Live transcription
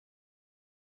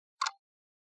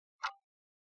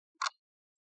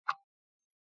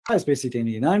Hi, Space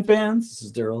 1889 fans. This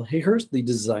is Darrell Hayhurst, the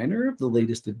designer of the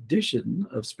latest edition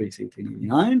of Space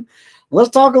 1889. Let's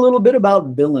talk a little bit about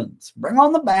villains. Bring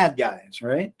on the bad guys,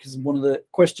 right? Because one of the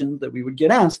questions that we would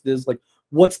get asked is like,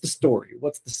 what's the story?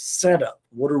 What's the setup?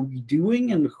 What are we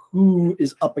doing? And who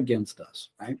is up against us,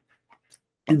 right?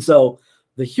 And so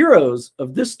the heroes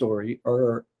of this story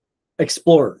are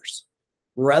explorers.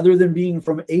 Rather than being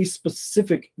from a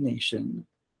specific nation,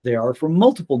 they are from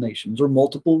multiple nations or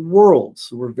multiple worlds.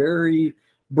 So we're very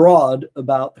broad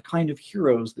about the kind of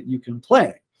heroes that you can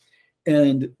play.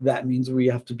 And that means we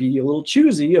have to be a little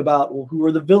choosy about, well, who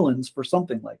are the villains for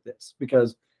something like this?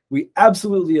 Because we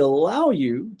absolutely allow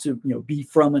you to, be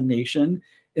from a nation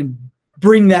and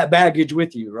bring that baggage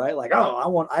with you, right? Like,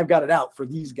 oh, I've got it out for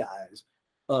these guys.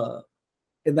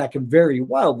 And that can vary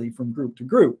wildly from group to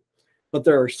group. But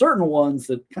there are certain ones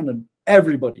that kind of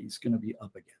everybody's going to be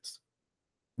up against.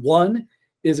 One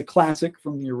is a classic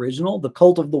from the original, the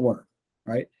Cult of the Worm,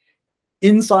 right?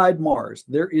 Inside Mars,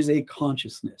 there is a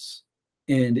consciousness,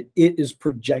 and it is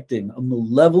projecting a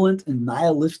malevolent and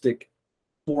nihilistic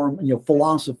form,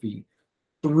 philosophy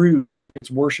through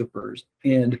its worshipers,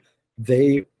 and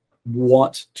they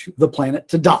want the planet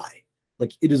to die.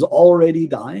 Like, it is already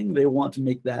dying. They want to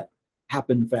make that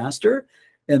happen faster,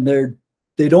 and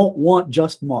they don't want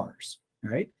just Mars,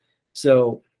 right?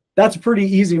 So that's a pretty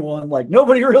easy one. Like,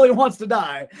 nobody really wants to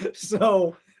die.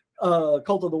 So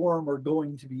Cult of the Worm are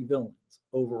going to be villains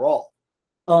overall.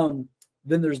 Then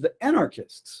there's the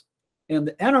anarchists. And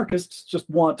the anarchists just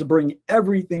want to bring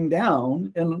everything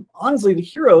down. And honestly, the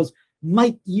heroes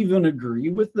might even agree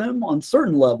with them on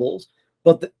certain levels.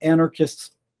 But the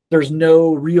anarchists, there's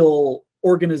no real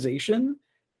organization.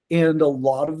 And a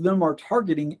lot of them are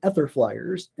targeting ether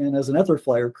flyers. And as an ether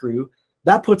flyer crew,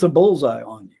 that puts a bullseye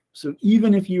on you. So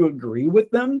even if you agree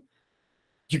with them,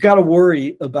 you got to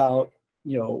worry about,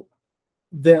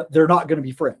 that they're not going to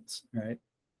be friends, right?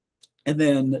 And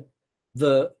then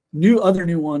the other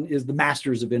new one is the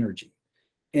Masters of Energy.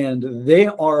 And they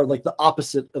are like the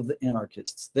opposite of the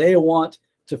anarchists. They want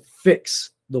to fix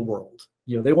the world.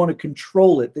 They want to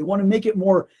control it. They want to make it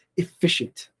more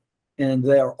efficient. And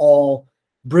they are all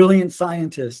brilliant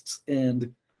scientists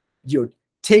and,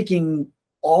 taking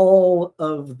all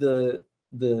of the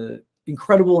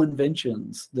incredible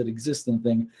inventions that exist in the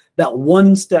thing that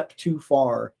one step too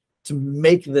far to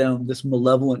make them this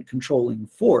malevolent controlling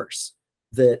force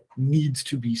that needs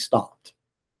to be stopped.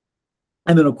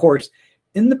 And then, of course,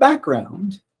 in the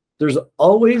background, there's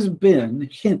always been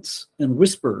hints and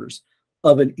whispers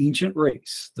of an ancient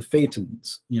race, the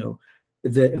Phaetons.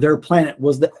 Their planet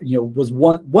was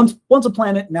once a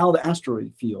planet, now the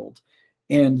asteroid field.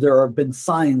 And there have been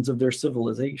signs of their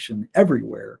civilization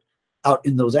everywhere out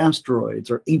in those asteroids,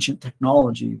 or ancient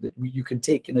technology that you can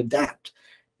take and adapt.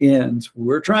 And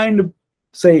we're trying to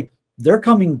say they're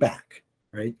coming back,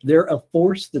 right? They're a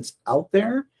force that's out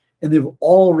there, and they've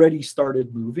already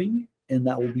started moving. And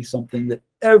that will be something that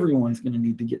everyone's going to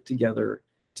need to get together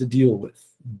to deal with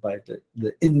by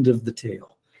the end of the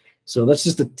tale. So that's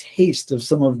just a taste of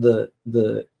some of the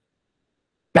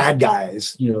bad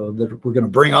guys, that we're going to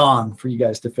bring on for you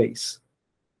guys to face.